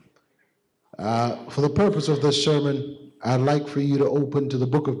For the purpose of this sermon, I'd like for you to open to the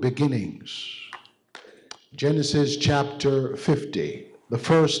book of beginnings. Genesis chapter 50, the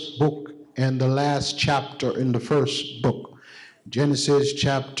first book and the last chapter in the first book. Genesis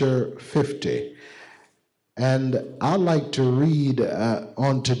chapter 50. And I'd like to read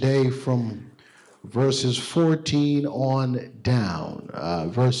on today from verses 14 on down.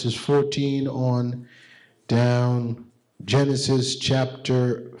 Verses 14 on down, Genesis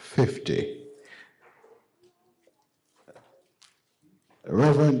chapter 50.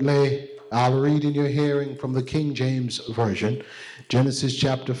 Reverently, I'll read in your hearing from the King James Version, Genesis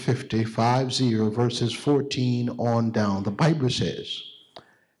chapter 50, verses 14 on down. The Bible says,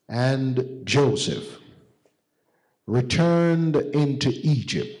 "And Joseph returned into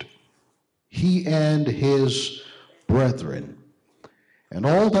Egypt, he and his brethren, and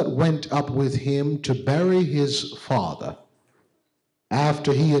all that went up with him to bury his father.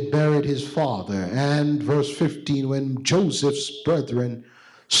 After he had buried his father," and verse 15, "when Joseph's brethren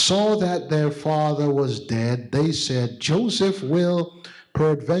saw that their father was dead, they said, Joseph will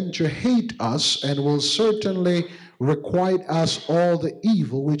peradventure hate us, and will certainly requite us all the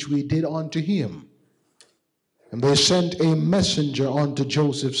evil which we did unto him. And they sent a messenger unto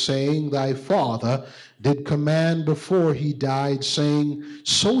Joseph, saying, Thy father did command before he died, saying,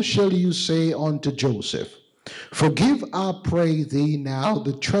 So shall you say unto Joseph, Forgive, I pray thee, now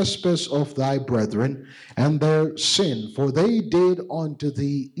the trespass of thy brethren and their sin, for they did unto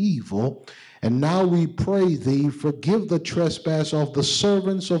thee evil. And now we pray thee, forgive the trespass of the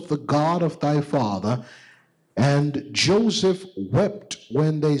servants of the God of thy father. And Joseph wept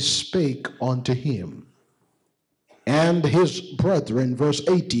when they spake unto him. And his brethren," verse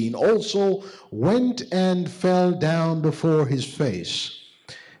 18, "also went and fell down before his face.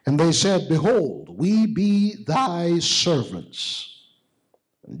 And they said, Behold, we be thy servants.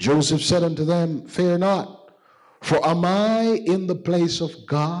 And Joseph said unto them, Fear not, for am I in the place of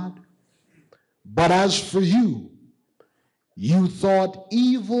God? But as for you, you thought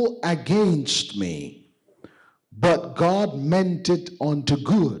evil against me, but God meant it unto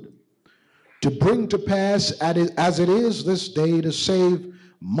good, to bring to pass as it is this day, to save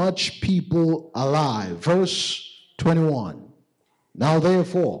much people alive." Verse 21, "Now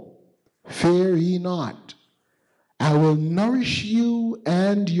therefore, fear ye not. I will nourish you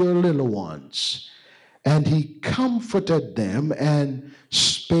and your little ones. And he comforted them and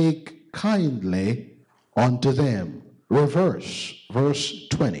spake kindly unto them." Reverse, verse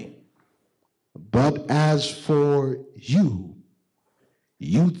 20. "But as for you,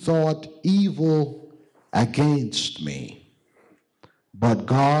 you thought evil against me, but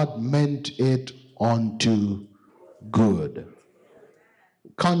God meant it unto good."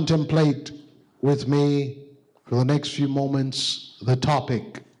 Contemplate with me for the next few moments the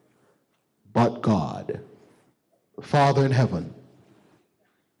topic, but God. Father in heaven,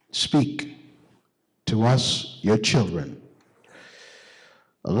 speak to us, your children.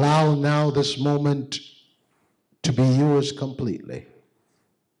 Allow now this moment to be yours completely.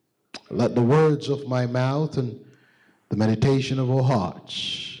 Let the words of my mouth and the meditation of our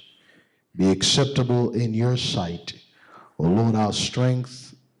hearts be acceptable in your sight, O Lord, our strength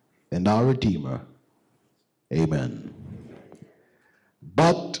and our Redeemer. Amen.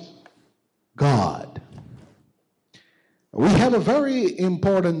 But God. We have a very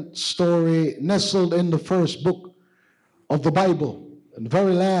important story nestled in the first book of the Bible, in the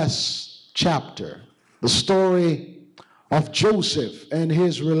very last chapter, the story of Joseph and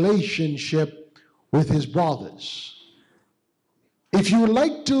his relationship with his brothers. If you would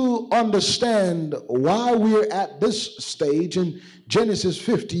like to understand why we're at this stage in Genesis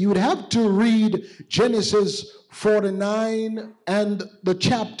 50, you would have to read Genesis 49 and the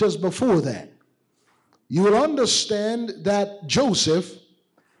chapters before that. You will understand that Joseph,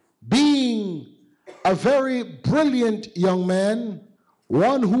 being a very brilliant young man,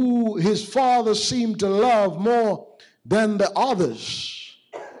 one who his father seemed to love more than the others,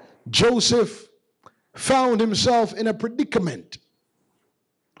 Joseph found himself in a predicament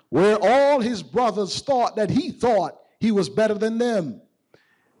where all his brothers thought that he was better than them.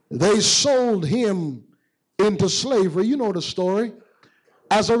 They sold him into slavery. You know the story.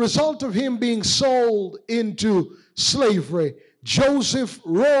 As a result of him being sold into slavery, Joseph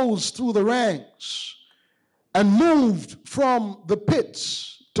rose through the ranks and moved from the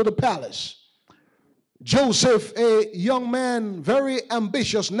pits to the palace. Joseph, a young man, very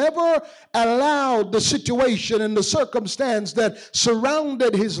ambitious, never allowed the situation and the circumstance that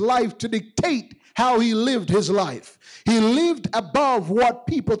surrounded his life to dictate how he lived his life. He lived above what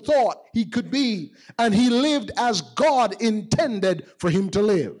people thought he could be, and he lived as God intended for him to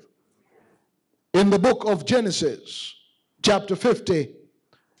live. In the book of Genesis, chapter 50,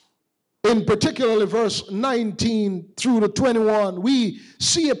 in particularly verse 19 through to 21, we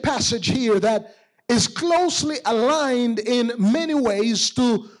see a passage here that is closely aligned in many ways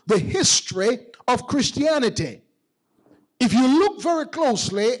to the history of Christianity. If you look very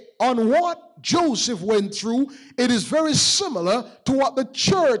closely on what Joseph went through, it is very similar to what the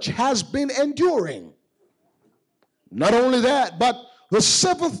church has been enduring. Not only that, but the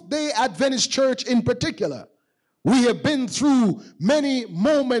Seventh-day Adventist Church in particular, we have been through many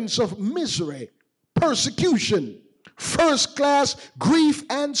moments of misery, persecution, first-class grief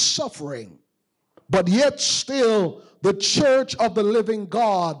and suffering. But yet still, the church of the living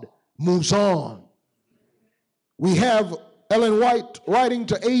God moves on. We have Ellen White writing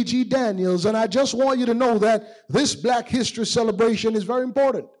to A.G. Daniels, and I just want you to know that this Black History celebration is very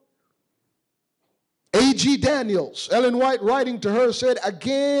important. A.G. Daniels, Ellen White writing to her, said,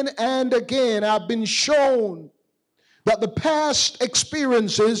 "Again and again I've been shown that the past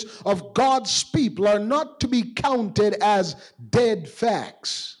experiences of God's people are not to be counted as dead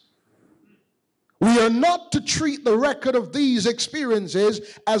facts. We are not to treat the record of these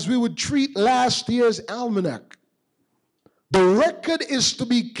experiences as we would treat last year's almanac. The record is to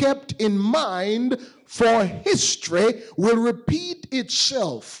be kept in mind, for history will repeat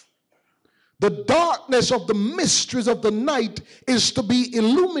itself. The darkness of the mysteries of the night is to be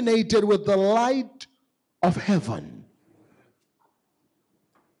illuminated with the light of heaven."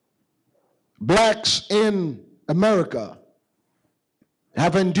 Blacks in America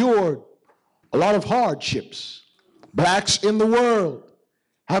have endured a lot of hardships. Blacks in the world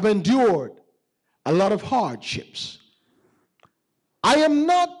have endured a lot of hardships. I am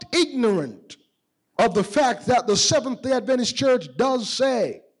not ignorant of the fact that the Seventh-day Adventist Church does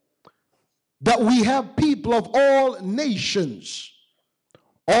say that we have people of all nations,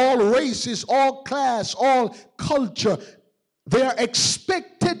 all races, all class, all culture. They are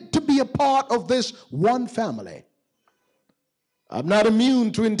expected to be a part of this one family. I'm not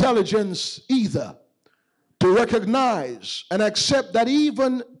immune to intelligence either, to recognize and accept that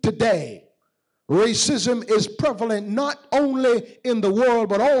even today, racism is prevalent not only in the world,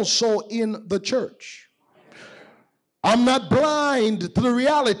 but also in the church. I'm not blind to the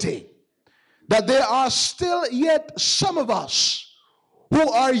reality that there are still yet some of us who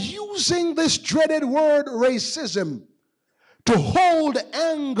are using this dreaded word racism to hold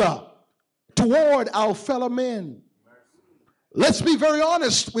anger toward our fellow men. Let's be very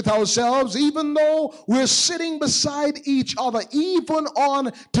honest with ourselves. Even though we're sitting beside each other, even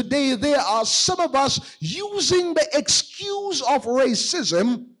on today, there are some of us using the excuse of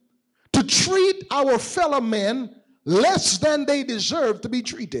racism to treat our fellow men less than they deserve to be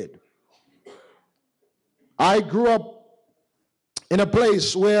treated. I grew up in a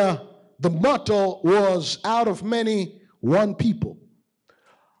place where the motto was, "Out of many, one people."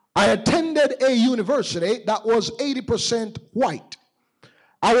 I attended a university that was 80% white.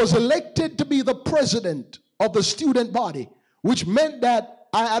 I was elected to be the president of the student body, which meant that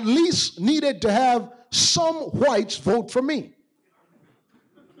I at least needed to have some whites vote for me.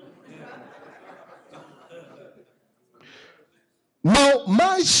 Now,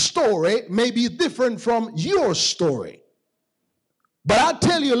 my story may be different from your story, but I'll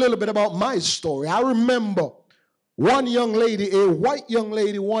tell you a little bit about my story. I remember one young lady, a white young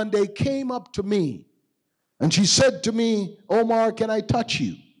lady, one day came up to me and she said to me, "Omar, can I touch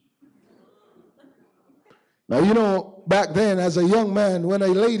you?" Now, you know, back then as a young man, when a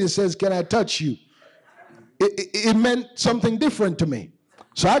lady says, "Can I touch you?" it meant something different to me.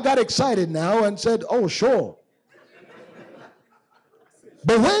 So I got excited now and said, "Oh, sure."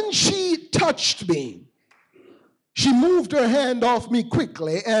 But when she touched me, she moved her hand off me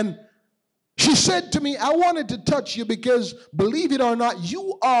quickly and she said to me, "I wanted to touch you because, believe it or not,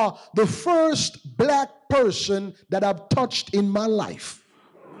 you are the first black person that I've touched in my life."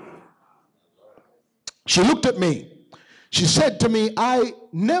 She looked at me. She said to me, "I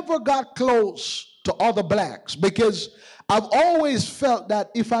never got close to other blacks because I've always felt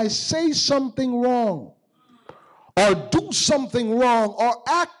that if I say something wrong or do something wrong or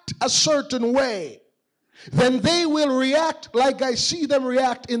act a certain way, then they will react like I see them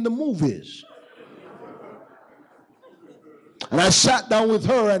react in the movies." And I sat down with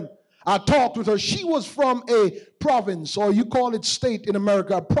her and I talked with her. She was from a province, or you call it state in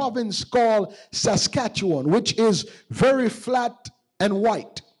America, a province called Saskatchewan, which is very flat and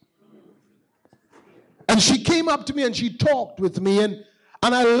white. And she came up to me and she talked with me, and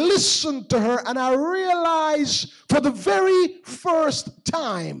I listened to her, and I realized for the very first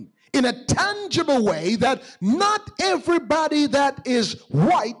time in a tangible way that not everybody that is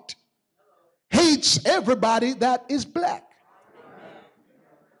white hates everybody that is black.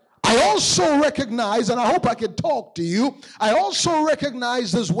 I also recognize, and I hope I can talk to you, I also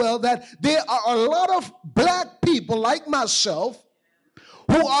recognize as well that there are a lot of black people like myself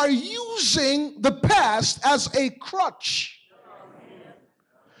who are using the past as a crutch.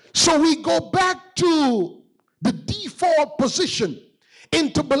 So we go back to the default position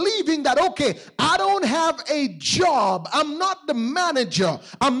into believing that, okay, I don't have a job. I'm not the manager.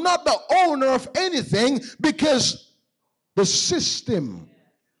 I'm not the owner of anything because the system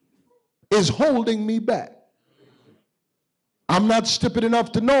is holding me back. I'm not stupid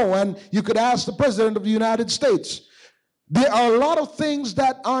enough to know, and you could ask the President of the United States. There are a lot of things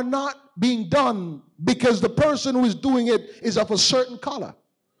that are not being done because the person who is doing it is of a certain color.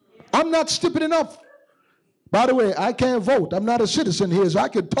 I'm not stupid enough. By the way, I can't vote. I'm not a citizen here, so I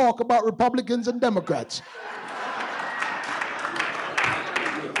can talk about Republicans and Democrats.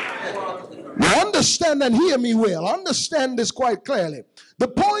 Now understand and hear me well. Understand this quite clearly. The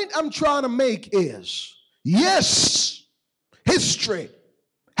point I'm trying to make is, yes, history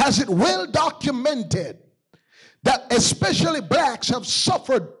has it well documented that especially blacks have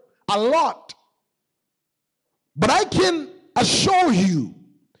suffered a lot. But I can assure you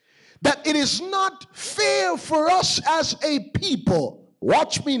that it is not fair for us as a people,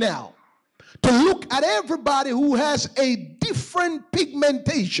 watch me now, to look at everybody who has a different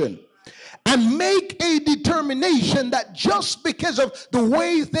pigmentation and make a determination that just because of the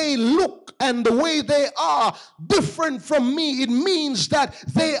way they look and the way they are different from me, it means that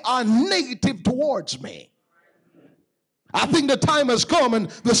they are negative towards me. I think the time has come, and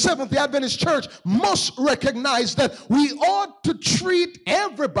the Seventh-day Adventist Church must recognize that we ought to treat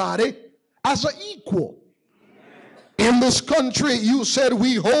everybody as an equal. In this country, you said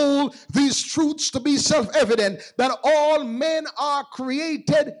we hold these truths to be self-evident, that all men are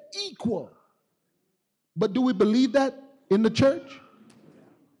created equal. But do we believe that in the church?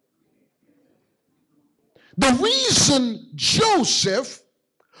 The reason Joseph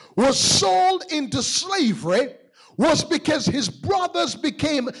was sold into slavery was because his brothers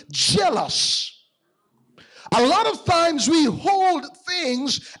became jealous. A lot of times we hold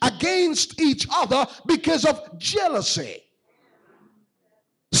things against each other because of jealousy.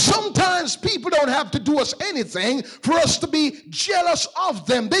 Sometimes people don't have to do us anything for us to be jealous of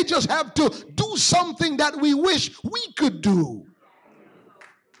them. They just have to do something that we wish we could do.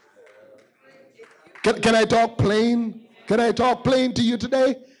 Can I talk plain? Can I talk plain to you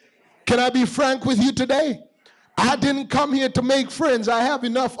today? Can I be frank with you today? I didn't come here to make friends. I have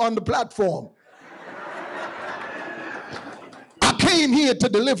enough on the platform. I came here to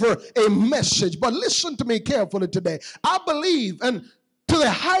deliver a message, but listen to me carefully today. I believe, and to the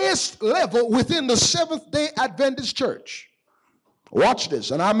highest level within the Seventh-day Adventist Church. Watch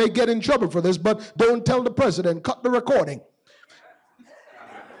this, and I may get in trouble for this, but don't tell the president, cut the recording.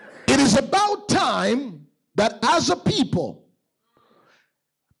 It is about time that as a people,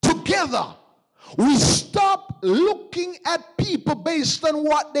 together, we stop looking at people based on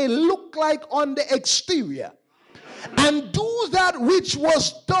what they look like on the exterior and do that which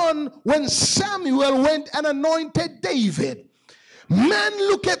was done when Samuel went and anointed David. Man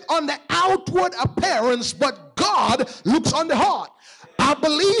look at on the outward appearance, but God looks on the heart. I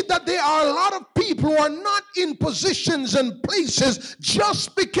believe that there are a lot of people who are not in positions and places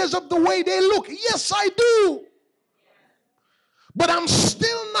just because of the way they look. Yes, I do. But I'm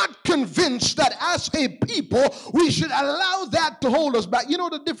still not convinced that as a people, we should allow that to hold us back. You know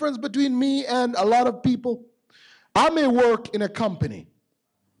the difference between me and a lot of people? I may work in a company,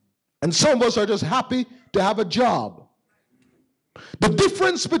 and some of us are just happy to have a job. The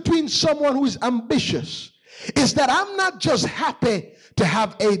difference between someone who is ambitious is that I'm not just happy to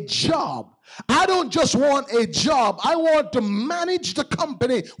have a job. I don't just want a job. I want to manage the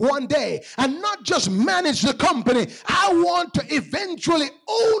company one day, and not just manage the company. I want to eventually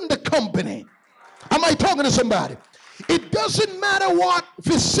own the company. Am I talking to somebody? It doesn't matter what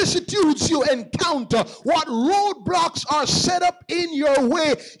vicissitudes you encounter, what roadblocks are set up in your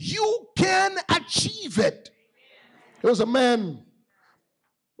way, you can achieve it. There was a man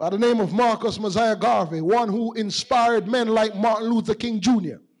by the name of Marcus Mosiah Garvey, one who inspired men like Martin Luther King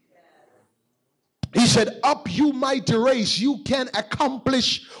Jr. He said, up you mighty race, you can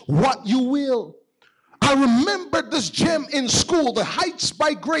accomplish what you will. I remembered this gem in school. The heights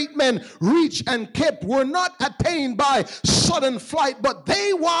by great men reached and kept were not attained by sudden flight, but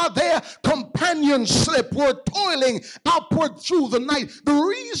they, while their companions slept, were toiling upward through the night. The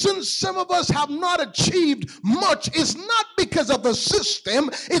reason some of us have not achieved much is not because of the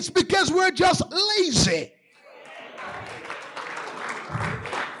system, it's because we're just lazy.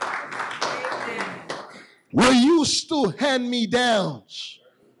 We're used to hand-me-downs.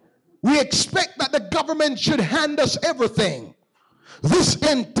 We expect that the government should hand us everything. This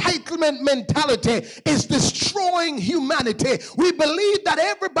entitlement mentality is destroying humanity. We believe that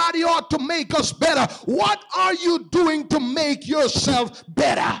everybody ought to make us better. What are you doing to make yourself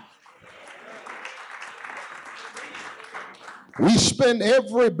better? We spend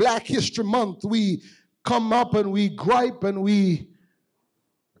every Black History Month, we come up and we gripe and we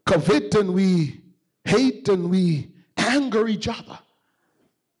covet and we hate and we anger each other.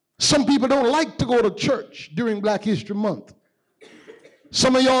 Some people don't like to go to church during Black History Month.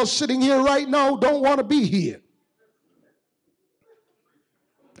 Some of y'all sitting here right now don't want to be here.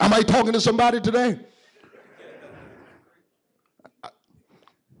 Am I talking to somebody today?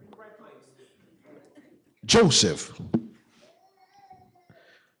 Joseph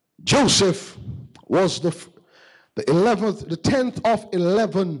was the 10th of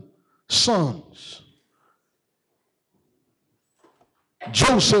 11 sons.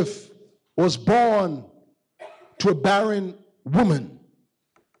 Joseph was born to a barren woman.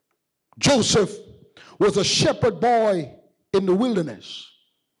 Joseph was a shepherd boy in the wilderness.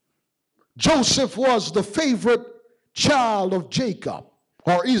 Joseph was the favorite child of Jacob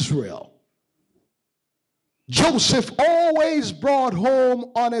or Israel. Joseph always brought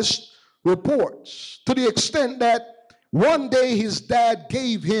home honest reports, to the extent that one day his dad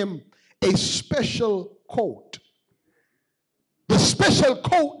gave him a special coat. The special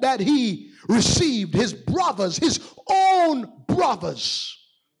coat that he received, his brothers, his own brothers,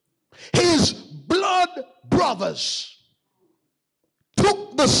 his blood brothers,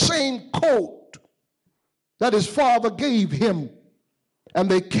 took the same coat that his father gave him, and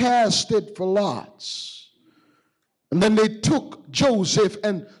they cast it for lots. And then they took Joseph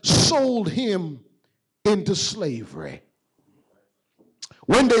and sold him into slavery.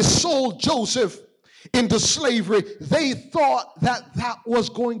 When they sold Joseph into slavery, they thought that that was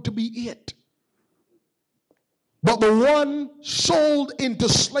going to be it. But the one sold into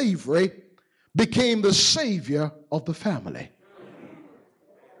slavery became the savior of the family.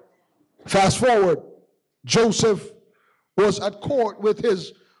 Fast forward, Joseph was at court with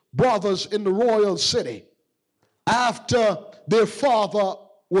his brothers in the royal city after their father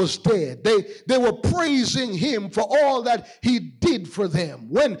was dead. They were praising him for all that he did for them.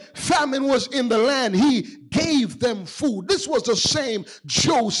 When famine was in the land, he gave them food. This was the same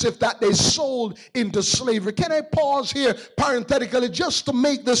Joseph that they sold into slavery. Can I pause here parenthetically just to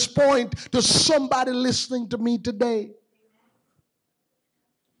make this point to somebody listening to me today?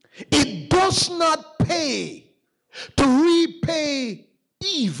 It does not pay to repay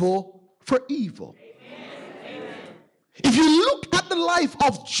evil for evil. If you look at the life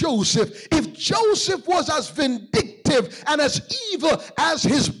of Joseph, if Joseph was as vindictive and as evil as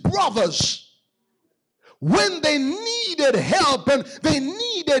his brothers, when they needed help and they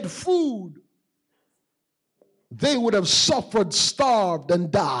needed food, they would have suffered, starved, and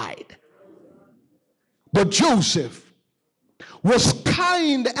died. But Joseph was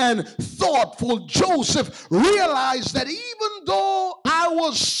kind and thoughtful. Joseph realized that even though I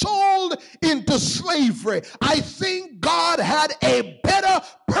was sold into slavery, I think God had a better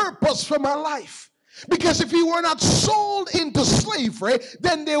purpose for my life. Because if he were not sold into slavery,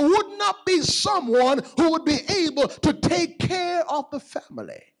 then there would not be someone who would be able to take care of the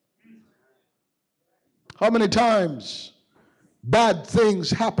family. How many times bad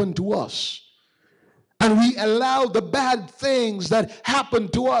things happen to us, and we allow the bad things that happen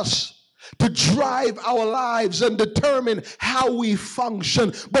to us to drive our lives and determine how we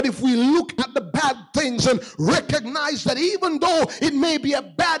function? But if we look at the bad things and recognize that even though it may be a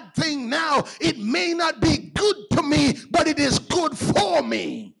bad thing now, it may not be good to me, but it is good for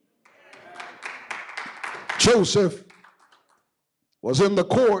me. Joseph was in the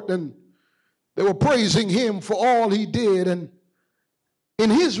court and they were praising him for all he did, and in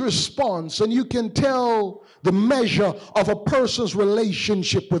his response, and you can tell the measure of a person's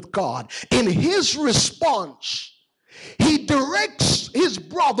relationship with God, in his response, he directs his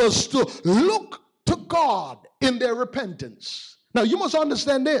brothers to look to God in their repentance. Now, you must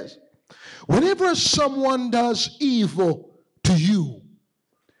understand this. Whenever someone does evil to you,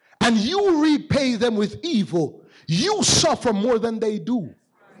 and you repay them with evil, you suffer more than they do.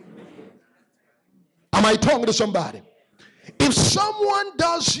 Am I talking to somebody? If someone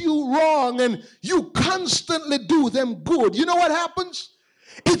does you wrong and you constantly do them good, you know what happens?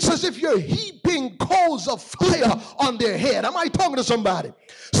 It's as if you're heaping coals of fire on their head. Am I talking to somebody?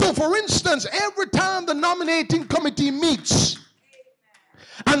 So for instance, every time the nominating committee meets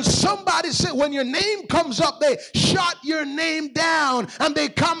And somebody said when your name comes up, they shut your name down and they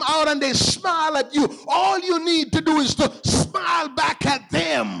come out and they smile at you. All you need to do is to smile back at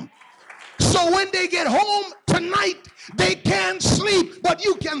them. So when they get home tonight, they can't sleep, but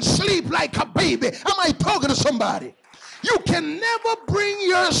you can sleep like a baby. Am I talking to somebody? You can never bring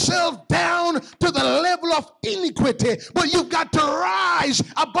yourself down to the level of iniquity, but you've got to rise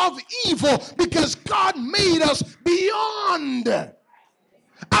above evil because God made us beyond,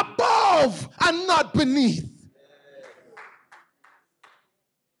 above, and not beneath.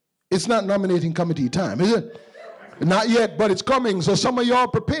 It's not nominating committee time, is it? Not yet, but it's coming. So some of y'all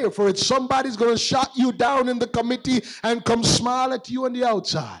prepare for it. Somebody's going to shut you down in the committee and come smile at you on the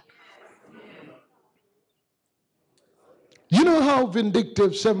outside. You know how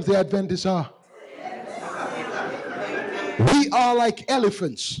vindictive Seventh-day Adventists are? We are like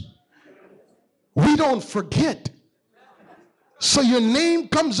elephants. We don't forget. So your name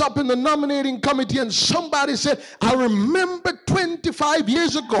comes up in the nominating committee and somebody said, I remember 25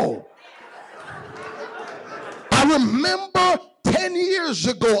 years ago. I remember 10 years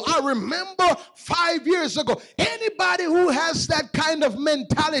ago. I remember 5 years ago. Anybody who has that kind of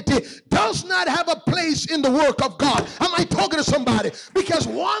mentality does not have a place in the work of God. Am I talking to somebody? Because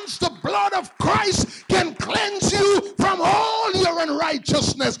once the blood of Christ can cleanse you from all your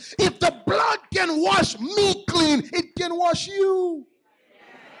unrighteousness, if the blood can wash me clean, it can wash you.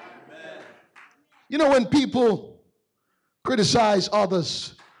 Amen. You know, when people criticize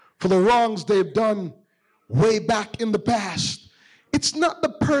others for the wrongs they've done way back in the past, it's not the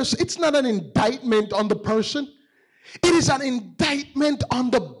person, it's not an indictment on the person. It is an indictment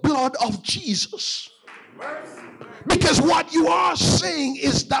on the blood of Jesus. Because what you are saying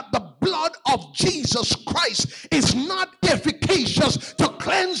is that the blood of Jesus Christ is not efficacious to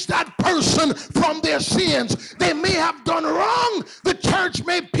cleanse that person from their sins. They may have done wrong. The church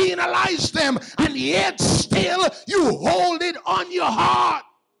may penalize them, and yet still you hold it on your heart.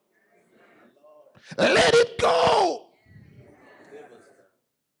 Let it go.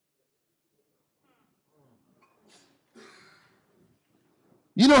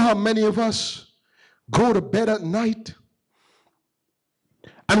 You know how many of us go to bed at night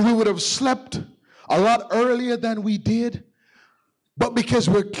and we would have slept a lot earlier than we did, but because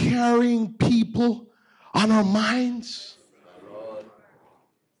we're carrying people on our minds,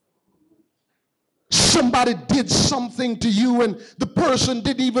 somebody did something to you and the person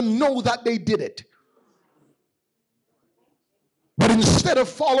didn't even know that they did it. But instead of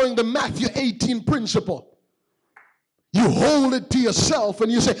following the Matthew 18 principle, you hold it to yourself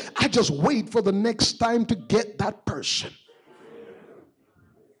and you say, I just wait for the next time to get that person.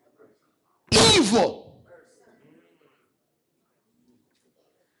 Evil.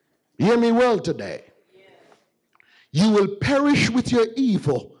 Hear me well today. You will perish with your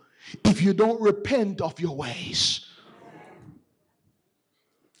evil if you don't repent of your ways.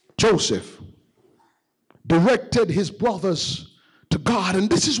 Joseph directed his brothers to God, and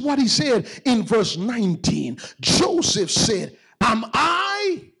this is what he said in verse 19. Joseph said, am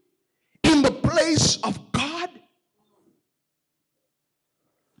I in the place of God?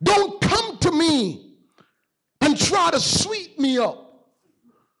 Don't come to me and try to sweet me up.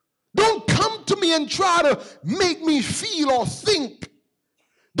 Don't come to me and try to make me feel or think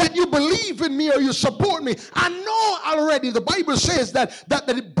that you believe in me or you support me. I know already the Bible says that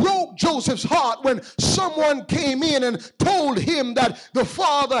it broke Joseph's heart when someone came in and told him that the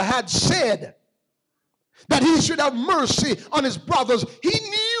father had said that he should have mercy on his brothers. He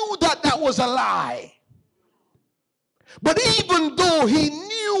knew that that was a lie. But even though he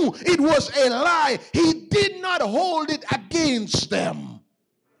knew it was a lie, he did not hold it against them.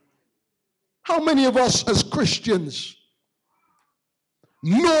 How many of us as Christians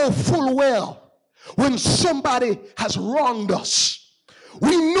know full well when somebody has wronged us?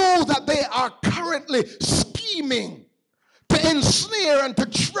 We know that they are currently scheming to ensnare and to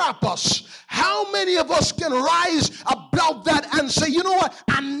trap us. How many of us can rise above that and say, you know what,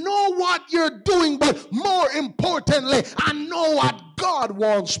 I know what you're doing, but more importantly, I know what God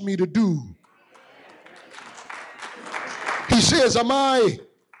wants me to do. He says, am I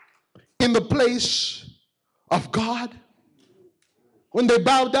in the place of God? When they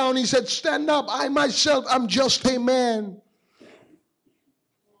bowed down, he said, stand up. I myself am just a man.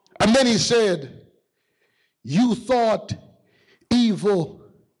 And then he said, you thought evil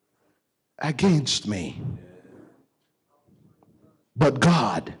against me, but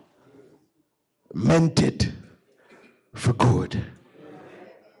God meant it for good.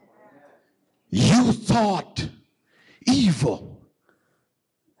 You thought evil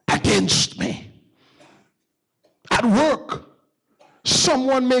against me. At work,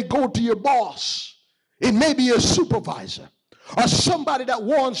 Someone may go to your boss. It may be a supervisor or somebody that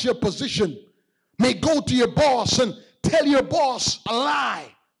wants your position may go to your boss and tell your boss a lie.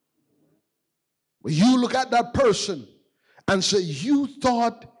 Well, you look at that person and say, you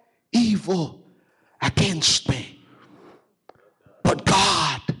thought evil against me, but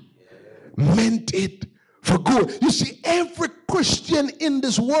God meant it for good. You see, every Christian in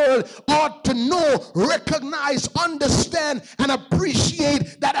this world ought to know, recognize, understand, and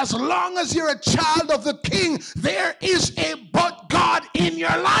appreciate that as long as you're a child of the King, there is a but God in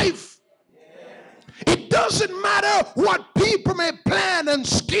your life. It doesn't matter what people may plan and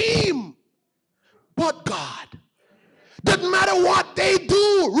scheme, but God. Doesn't matter what they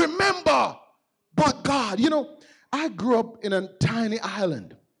do, remember, but God. You know, I grew up in a tiny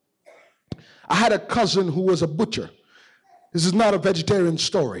island. I had a cousin who was a butcher. This is not a vegetarian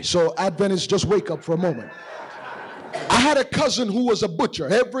story, so Adventists, just wake up for a moment. I had a cousin who was a butcher.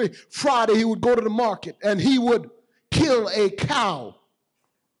 Every Friday he would go to the market and he would kill a cow.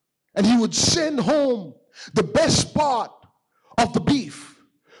 And he would send home the best part of the beef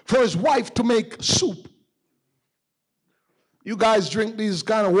for his wife to make soup. You guys drink these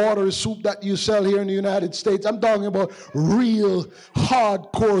kind of watery soup that you sell here in the United States. I'm talking about real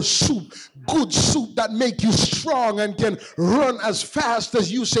hardcore soup. Good soup that make you strong and can run as fast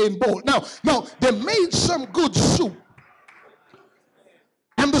as Usain Bolt. Now, they made some good soup.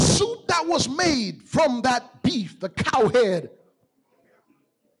 And the soup that was made from that beef, the cow head,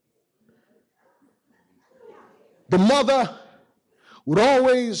 the mother would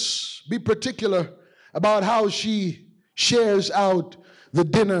always be particular about how she shares out the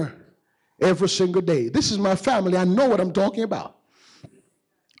dinner every single day. This is my family. I know what I'm talking about.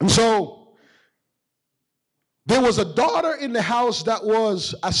 And so there was a daughter in the house that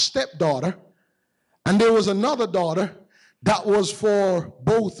was a stepdaughter, and there was another daughter that was for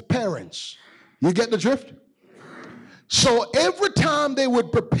both parents. You get the drift? So every time they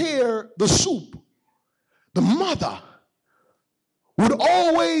would prepare the soup, the mother would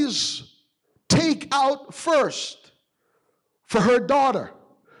always take out first for her daughter,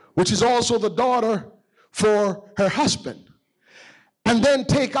 which is also the daughter for her husband, and then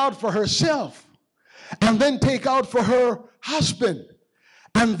take out for herself, and then take out for her husband,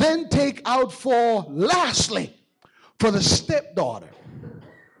 and then take out for, lastly, for the stepdaughter.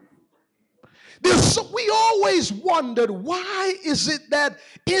 We always wondered, why is it that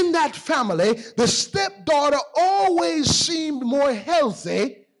in that family, the stepdaughter always seemed more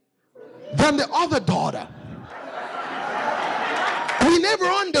healthy than the other daughter? We never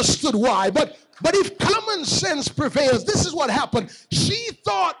understood why, but if common sense prevails, this is what happened. She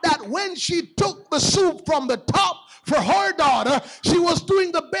thought that when she took the soup from the top for her daughter, she was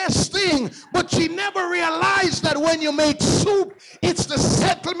doing the best thing, but she never realized that when you make soup, it's the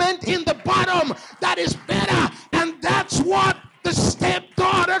settlement in the bottom that is better, and that's what the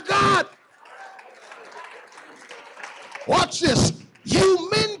stepdaughter got. Watch this. You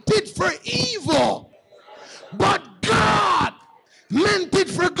meant it for evil, but God meant it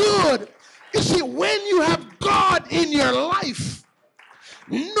for good. You see, when you have God in your life,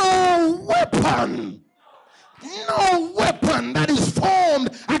 no weapon that is formed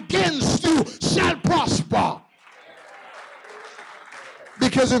against you shall prosper.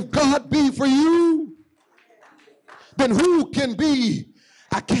 Because if God be for you, then who can be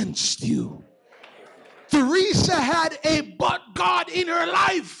against you? Teresa had a but God in her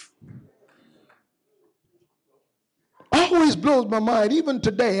life. Always blows my mind. Even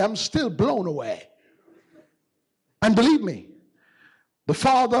today, I'm still blown away. And believe me, the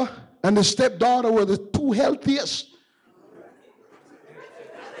father and the stepdaughter were the two healthiest.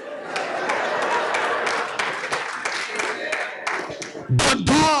 But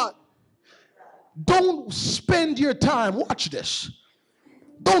God, don't spend your time, watch this.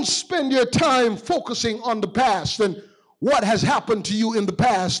 Don't spend your time focusing on the past and what has happened to you in the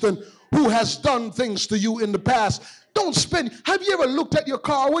past and who has done things to you in the past. Have you ever looked at your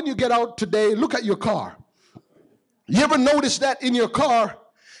car when you get out today? Look at your car. You ever notice that in your car,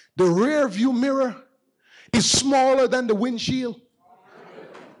 the rear view mirror is smaller than the windshield?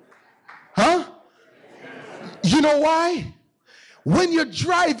 Huh? You know why? When you're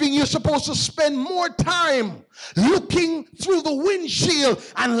driving, you're supposed to spend more time looking through the windshield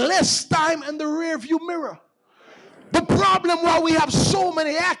and less time in the rear view mirror. The problem why we have so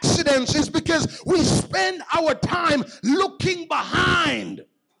many accidents is because we spend our time looking behind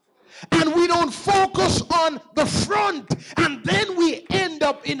and we don't focus on the front, and then we end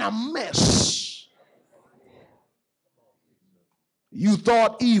up in a mess. You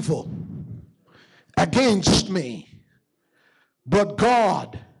thought evil against me, but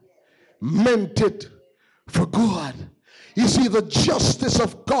God meant it for good. You see, the justice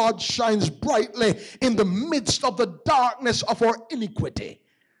of God shines brightly in the midst of the darkness of our iniquity.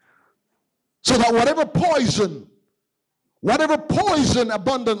 So that whatever poison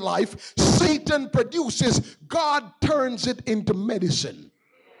abundant life Satan produces, God turns it into medicine.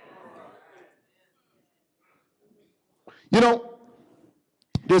 You know,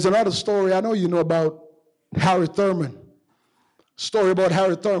 there's another story I know you know about Harry Thurman. Story about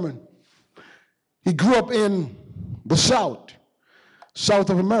Harry Thurman. He grew up in the South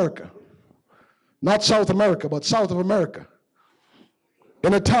of America. Not South America, but South of America.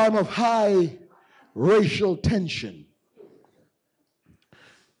 In a time of high racial tension.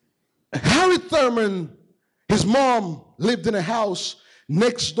 Harry Thurman, his mom lived in a house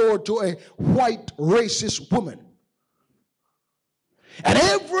next door to a white racist woman. And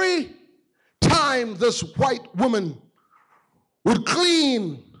every time this white woman would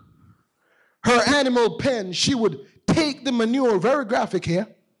clean her animal pen, she would take the manure, very graphic here,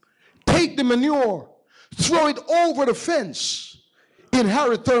 take the manure, throw it over the fence in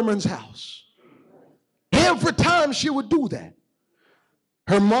Harry Thurman's house. Every time she would do that,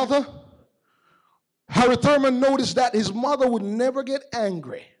 her mother, Harry Thurman noticed that his mother would never get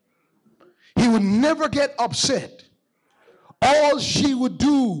angry. He would never get upset. All she would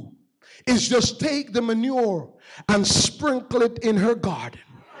do is just take the manure and sprinkle it in her garden.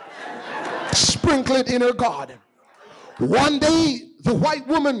 Sprinkle it in her garden. One day, the white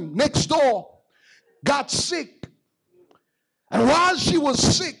woman next door got sick. And while she was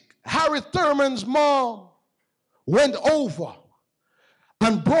sick, Harry Thurman's mom went over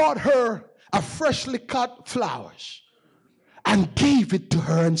and brought her a freshly cut flowers and gave it to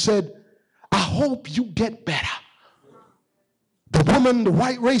her and said, I hope you get better. The woman, the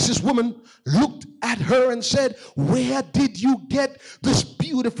white racist woman, looked at her and said, where did you get this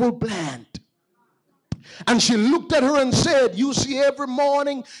beautiful plant? And she looked at her and said, you see, every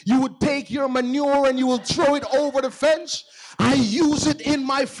morning you would take your manure and you will throw it over the fence. I use it in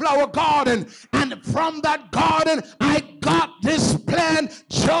my flower garden. And from that garden, I got this plant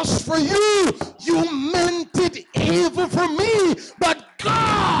just for you. You meant it evil for me, but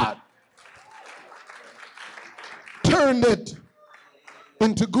God turned it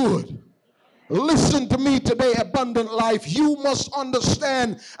into good. Listen to me today, Abundant Life. You must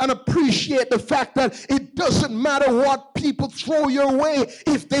understand and appreciate the fact that it doesn't matter what people throw your way.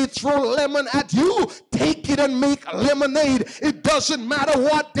 If they throw lemon at you, take it and make lemonade. It doesn't matter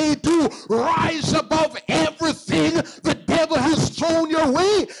what they do. Rise above everything the devil has thrown your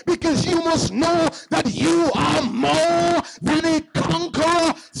way, because you must know that you are more than a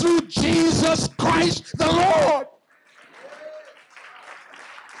conqueror through Jesus Christ the Lord.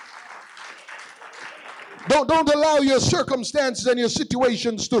 Don't allow your circumstances and your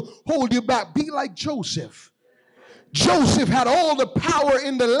situations to hold you back. Be like Joseph. Joseph had all the power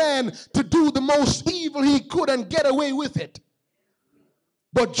in the land to do the most evil he could and get away with it.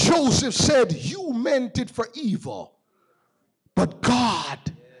 But Joseph said, you meant it for evil, but God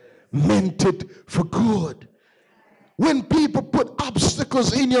meant it for good. When people put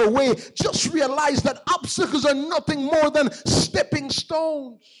obstacles in your way, just realize that obstacles are nothing more than stepping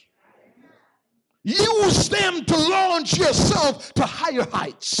stones. Use them to launch yourself to higher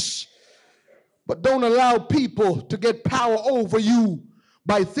heights. But don't allow people to get power over you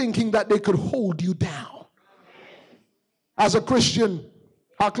by thinking that they could hold you down. As a Christian,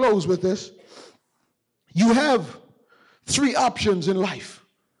 I'll close with this. You have three options in life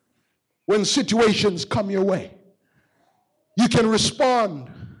when situations come your way. You can respond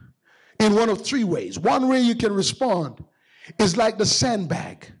in one of three ways. One way you can respond is like the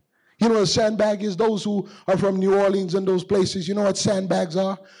sandbag. You know what a sandbag is? Those who are from New Orleans and those places, you know what sandbags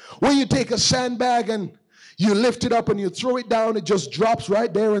are? When you take a sandbag and you lift it up and you throw it down, it just drops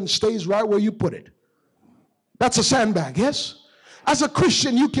right there and stays right where you put it. That's a sandbag, yes? As a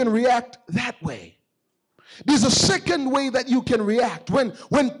Christian, you can react that way. There's a second way that you can react. When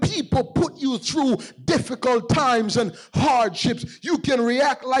people put you through difficult times and hardships, you can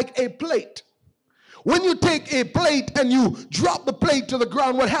react like a plate. When you take a plate and you drop the plate to the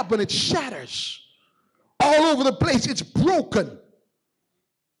ground, what happens? It shatters all over the place. It's broken.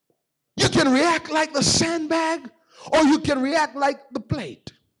 You can react like the sandbag, or you can react like the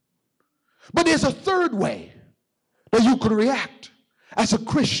plate. But there's a third way that you could react as a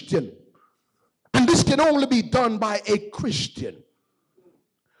Christian. And this can only be done by a Christian.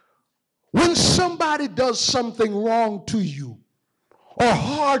 When somebody does something wrong to you, or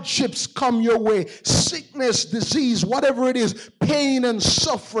hardships come your way, sickness, disease, whatever it is, pain and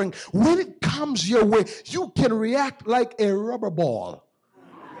suffering, when it comes your way, you can react like a rubber ball.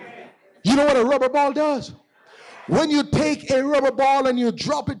 You know what a rubber ball does? When you take a rubber ball and you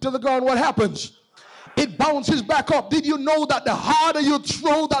drop it to the ground, what happens? It bounces back up. Did you know that the harder you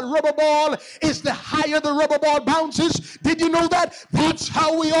throw that rubber ball is the higher the rubber ball bounces? Did you know that? That's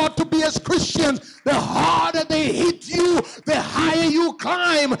how we ought to be as Christians. The harder they hit you, the higher you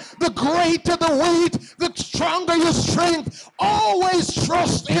climb, the greater the weight, the stronger your strength. Always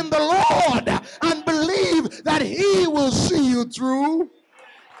trust in the Lord and believe that He will see you through.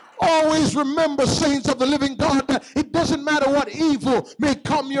 Always remember, saints of the living God, that it doesn't matter what evil may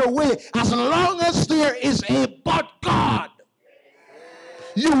come your way, as long as there is a but God,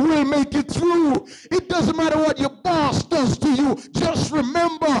 you will make it through. It doesn't matter what your boss does to you, just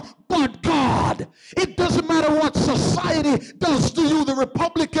remember, but God. It doesn't matter what society does to you, the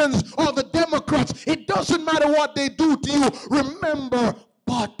Republicans or the Democrats. It doesn't matter what they do to you, remember,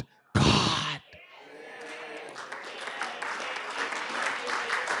 but God.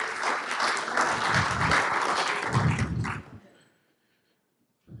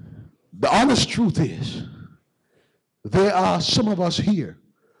 The honest truth is, there are some of us here.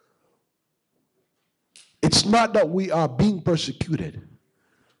 It's not that we are being persecuted,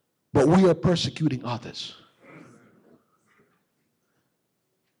 but we are persecuting others.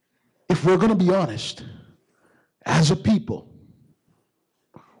 If we're going to be honest, as a people,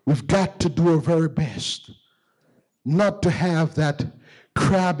 we've got to do our very best not to have that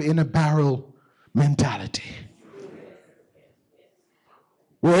crab in a barrel mentality,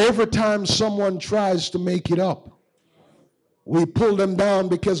 where every time someone tries to make it up, we pull them down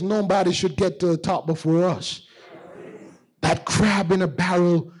because nobody should get to the top before us. That crab in a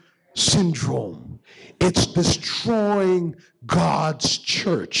barrel syndrome, it's destroying God's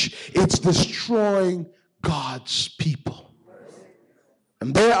church. It's destroying God's people.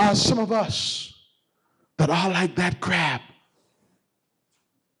 And there are some of us that are like that crab.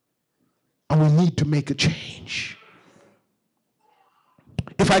 And we need to make a change.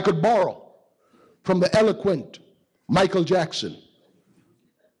 If I could borrow from the eloquent Michael Jackson,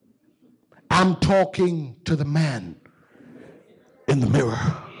 I'm talking to the man in the mirror.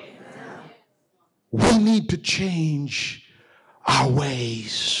 We need to change our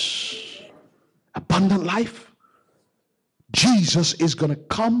ways. Abundant life, Jesus is going to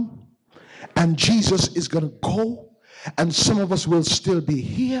come and Jesus is going to go, and some of us will still be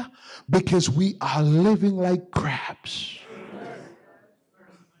here because we are living like crabs.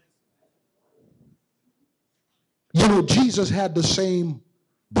 You know, Jesus had the same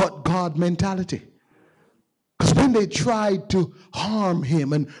but God mentality. Because when they tried to harm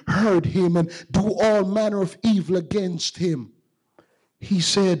him and hurt him and do all manner of evil against him, he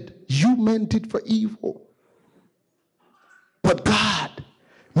said, you meant it for evil, but God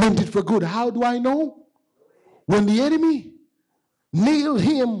meant it for good. How do I know? When the enemy nailed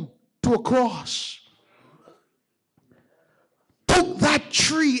him to a cross, took that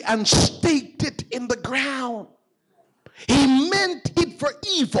tree and staked it in the ground, he meant it for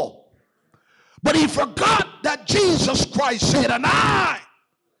evil, but he forgot that Jesus Christ said, and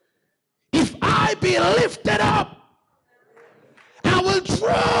if I be lifted up, I will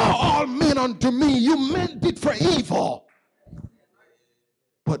draw all men unto me. You meant it for evil,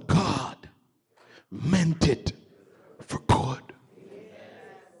 but God meant it for good.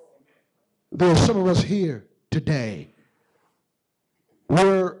 There are some of us here today,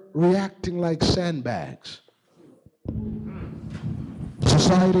 we're reacting like sandbags.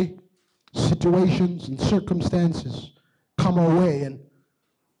 Society, situations, and circumstances come our way, and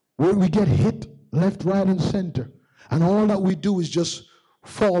we get hit left, right, and center. And all that we do is just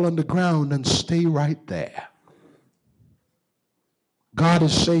fall on the ground and stay right there. God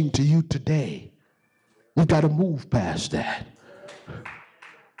is saying to you today, you've got to move past that.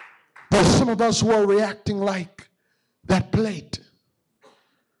 There's some of us who are reacting like that plate.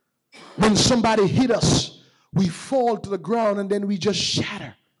 When somebody hit us, we fall to the ground and then we just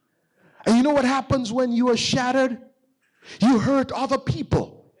shatter. And you know what happens when you are shattered? You hurt other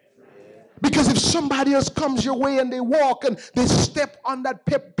people. Because if somebody else comes your way and they walk and they step on that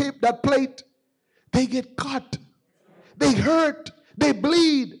that plate, they get cut. They hurt. They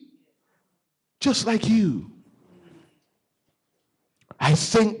bleed. Just like you. I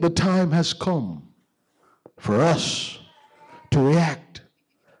think the time has come for us to react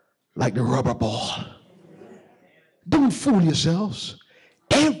like the rubber ball. Don't fool yourselves.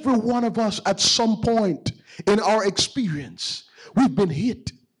 Every one of us at some point in our experience, we've been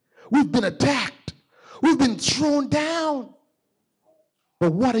hit. We've been attacked. We've been thrown down.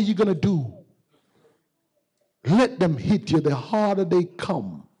 But what are you going to do? Let them hit you. The harder they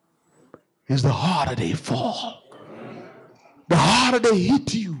come is the harder they fall. The harder they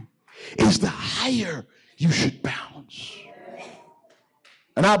hit you is the higher you should bounce.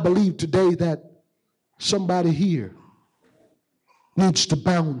 And I believe today that somebody here needs to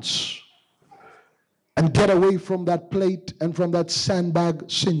bounce and get away from that plate and from that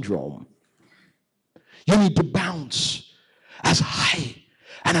sandbag syndrome. You need to bounce as high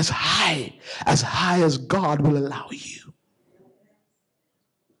and as high as God will allow you.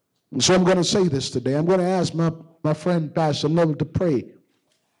 And so I'm going to say this today. I'm going to ask my friend Pastor Neville to pray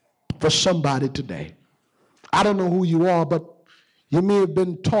for somebody today. I don't know who you are, but you may have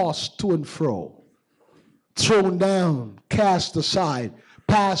been tossed to and fro, thrown down, cast aside,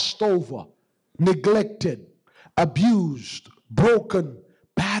 passed over, neglected, abused, broken,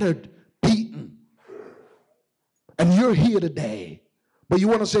 battered, beaten. And you're here today, but you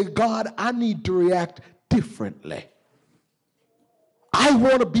want to say, God, I need to react differently. I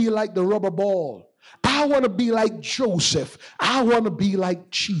want to be like the rubber ball. I want to be like Joseph. I want to be like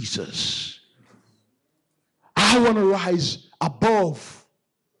Jesus. I want to rise above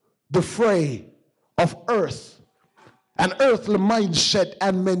the fray of earth, an earthly mindset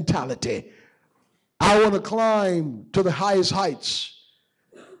and mentality. I want to climb to the highest heights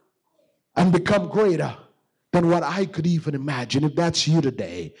and become greater than what I could even imagine. If that's you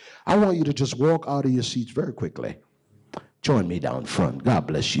today, I want you to just walk out of your seats very quickly. Join me down front. God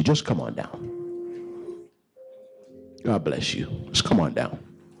bless you. Just come on down. God bless you. Just come on down.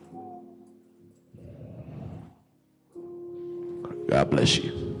 God bless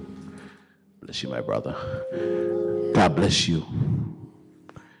you. Bless you, my brother. God bless you.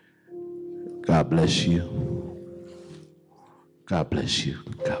 God bless you. God bless you.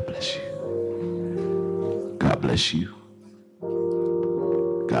 God bless you. God bless you.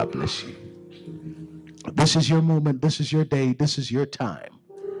 God bless you. This is your moment. This is your day. This is your time.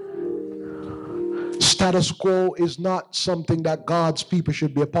 Status quo is not something that God's people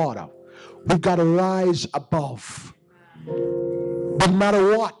should be a part of. We've got to rise above. No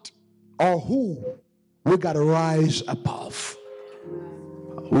matter what or who, we've got to rise above.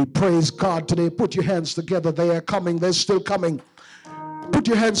 We praise God today. Put your hands together. They are coming. They're still coming. Put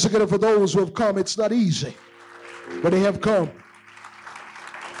your hands together for those who have come. It's not easy, but they have come.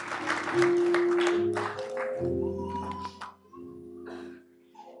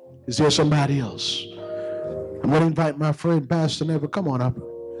 Is there somebody else? I'm going to invite my friend Pastor Neville. Come on up.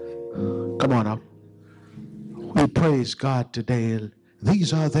 Come on up. We praise God today.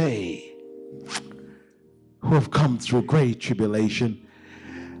 These are they who have come through great tribulation.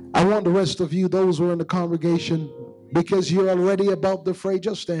 I want the rest of you, those who are in the congregation, because you're already above the fray,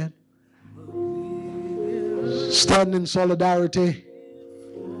 just stand. Stand in solidarity.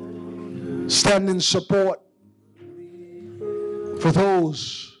 Stand in support for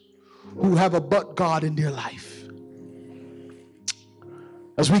those who have a but God in their life.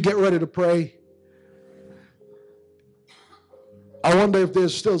 As we get ready to pray, I wonder if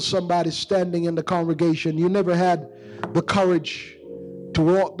there's still somebody standing in the congregation. You never had the courage to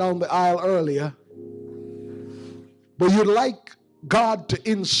walk down the aisle earlier, but you'd like God to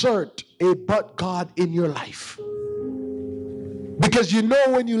insert a but God in your life. Because you know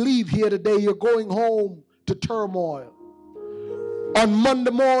when you leave here today, you're going home to turmoil. On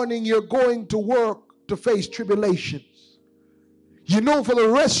Monday morning, you're going to work to face tribulations. You know for the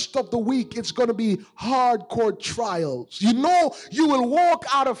rest of the week, it's going to be hardcore trials. You know you will walk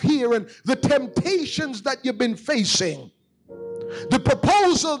out of here and the temptations that you've been facing, the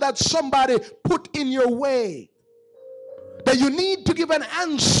proposal that somebody put in your way, that you need to give an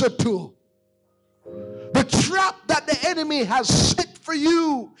answer to, the trap that the enemy has set for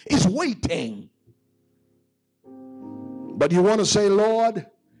you is waiting. But you want to say, Lord,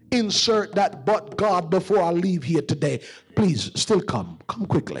 insert that but God before I leave here today. Please, still come. Come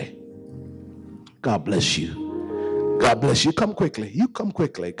quickly. God bless you. God bless you. Come quickly. You come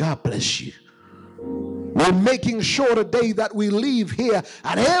quickly. God bless you. We're making sure today that we leave here,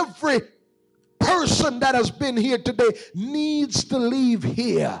 and every person that has been here today needs to leave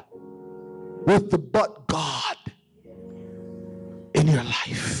here with the but God in your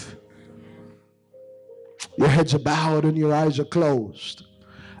life. Your heads are bowed and your eyes are closed.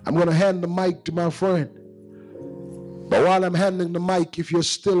 I'm going to hand the mic to my friend. But while I'm handing the mic, if you're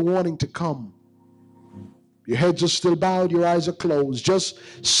still wanting to come, your heads are still bowed, your eyes are closed, just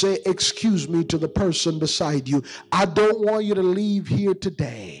say, excuse me, to the person beside you. I don't want you to leave here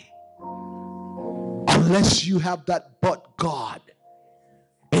today unless you have that but God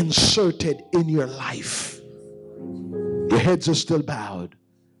inserted in your life. Your heads are still bowed.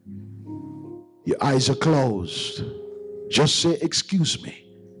 Your eyes are closed. Just say, excuse me.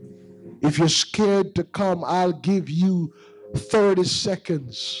 If you're scared to come, I'll give you 30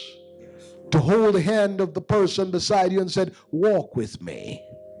 seconds to hold the hand of the person beside you and said, walk with me.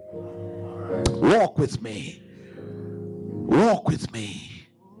 Walk with me. Walk with me.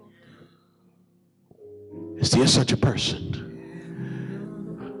 Is there such a person?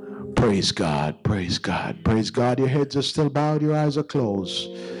 Praise God, praise God, praise God. Your heads are still bowed, your eyes are closed.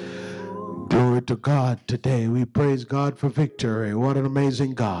 Glory to God today. We praise God for victory. What an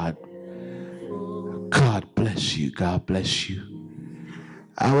amazing God. God bless you. God bless you.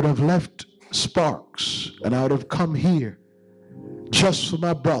 I would have left Sparks and I would have come here just for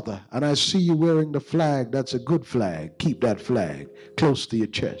my brother. And I see you wearing the flag. That's a good flag. Keep that flag close to your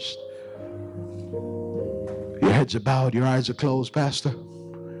chest. Your heads are bowed. Your eyes are closed, Pastor.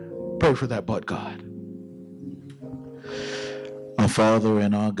 Pray for that, but God. Our Father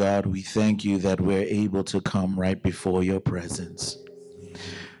and our God, we thank you that we're able to come right before your presence.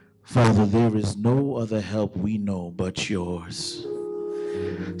 Father, there is no other help we know but yours.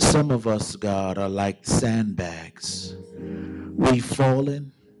 Some of us, God, are like sandbags. We've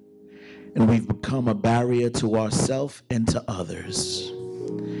fallen and we've become a barrier to ourselves and to others.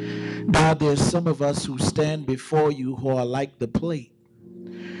 God, there's some of us who stand before you who are like the plate.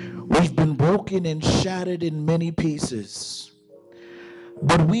 We've been broken and shattered in many pieces.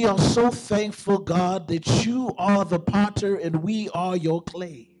 But we are so thankful, God, that you are the potter and we are your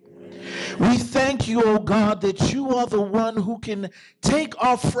clay. We thank you, oh God, that you are the one who can take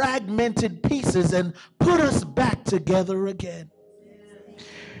our fragmented pieces and put us back together again.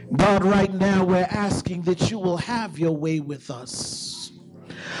 God, right now we're asking that you will have your way with us.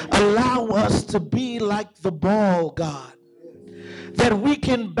 Allow us to be like the ball, God, that we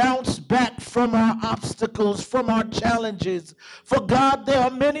can bounce back from our obstacles, from our challenges. For God, there are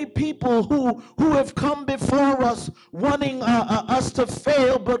many people who have come before us wanting us to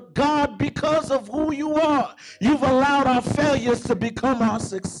fail, but God, because of who you are, you've allowed our failures to become our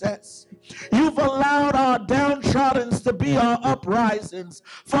success. You've allowed our downtrodden to be our uprisings.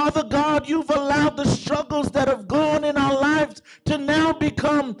 Father God, you've allowed the struggles that have gone in our lives to now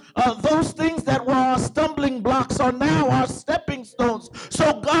become those things that were our stumbling blocks are now our stepping stones.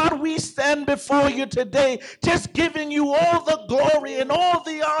 So God, we stand before you today just giving you all the glory and all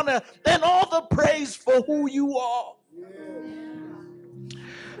the honor and all the praise for who you are.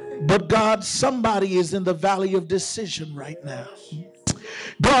 But God, somebody is in the valley of decision right now.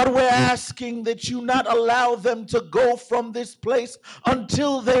 God, we're asking that you not allow them to go from this place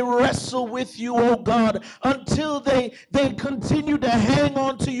until they wrestle with you, oh God, until they continue to hang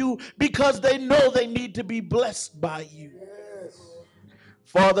on to you because they know they need to be blessed by you.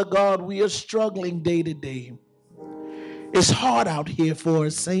 Father God, we are struggling day to day. It's hard out here for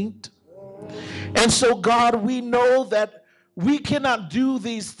a saint. And so God, we know that we cannot do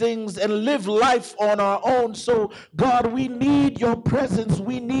these things and live life on our own. So, God, we need your presence.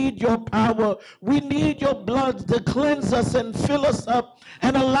 We need your power. We need your blood to cleanse us and fill us up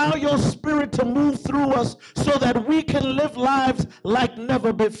and allow your spirit to move through us so that we can live lives like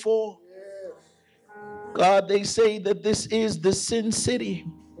never before. God, they say that this is the Sin City.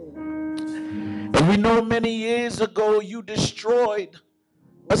 And we know many years ago you destroyed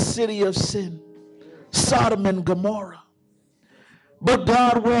a city of sin, Sodom and Gomorrah. But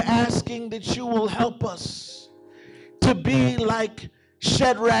God, we're asking that you will help us to be like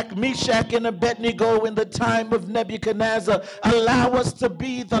Shadrach, Meshach, and Abednego in the time of Nebuchadnezzar. Allow us to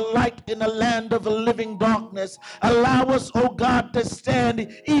be the light in a land of a living darkness. Allow us, oh God, to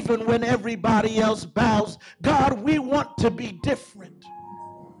stand even when everybody else bows. God, we want to be different.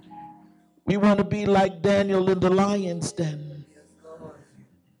 We want to be like Daniel in the lion's den.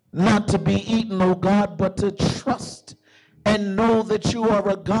 Not to be eaten, oh God, but to trust and know that you are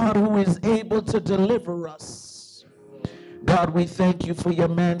a God who is able to deliver us. God, we thank you for your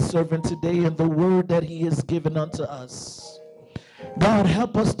manservant today and the word that he has given unto us. God,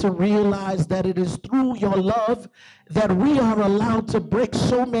 help us to realize that it is through your love that we are allowed to break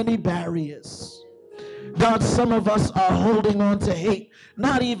so many barriers. God, some of us are holding on to hate,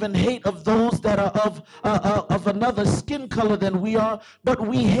 not even hate of those that are of another skin color than we are, but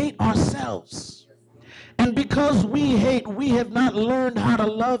we hate ourselves. And because we hate, we have not learned how to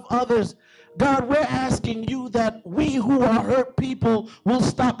love others. God, we're asking you that we who are hurt people will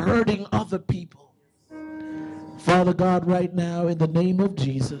stop hurting other people. Father God, right now, in the name of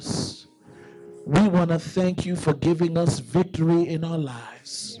Jesus, we want to thank you for giving us victory in our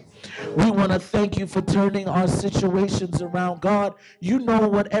lives. We want to thank you for turning our situations around. God, you know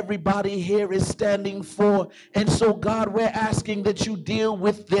what everybody here is standing for. And so, God, we're asking that you deal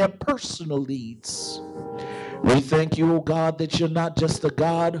with their personal needs. We thank you, oh God, that you're not just a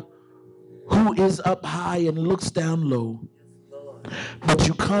God who is up high and looks down low, but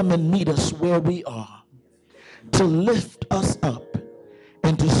you come and meet us where we are to lift us up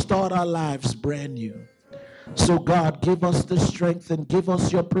and to start our lives brand new. So God, give us the strength and give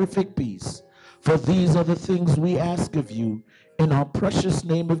us your perfect peace. For these are the things we ask of you. In our precious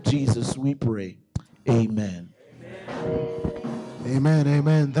name of Jesus, we pray. Amen. Amen,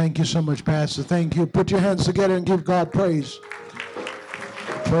 amen. Thank you so much, Pastor. Thank you. Put your hands together and give God praise.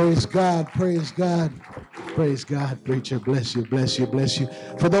 Praise God, praise God, praise God. Preacher, bless you, bless you, bless you.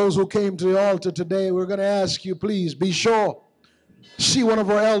 For those who came to the altar today, we're going to ask you, please be sure, see one of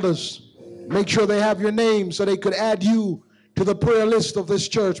our elders. Make sure they have your name so they could add you to the prayer list of this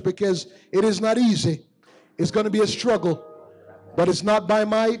church, because it is not easy. It's going to be a struggle, but it's not by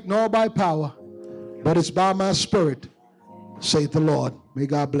might nor by power, but it's by my spirit, saith the Lord. May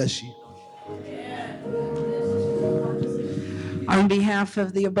God bless you. On behalf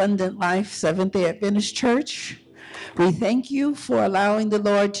of the Abundant Life Seventh-day Adventist Church, we thank you for allowing the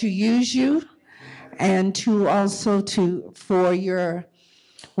Lord to use you, and to also for your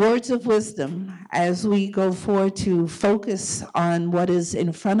words of wisdom as we go forward to focus on what is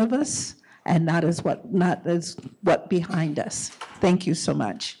in front of us and not as what behind us. Thank you so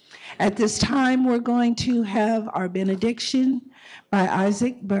much. At this time, we're going to have our benediction by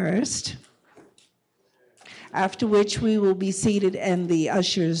Isaac Burst, after which we will be seated and the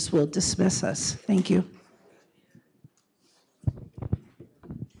ushers will dismiss us. Thank you.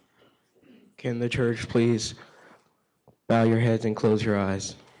 Can the church please bow your heads and close your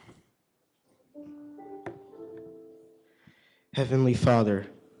eyes? Heavenly Father,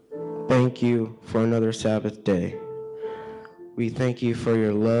 thank you for another Sabbath day. We thank you for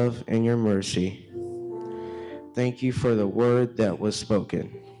your love and your mercy. Thank you for the word that was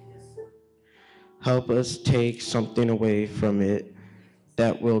spoken. Help us take something away from it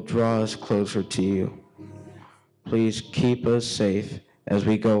that will draw us closer to you. Please keep us safe as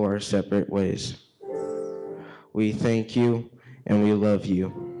we go our separate ways. We thank you and we love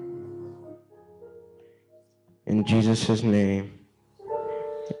you. In Jesus' name,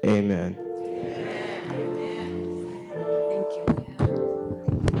 amen.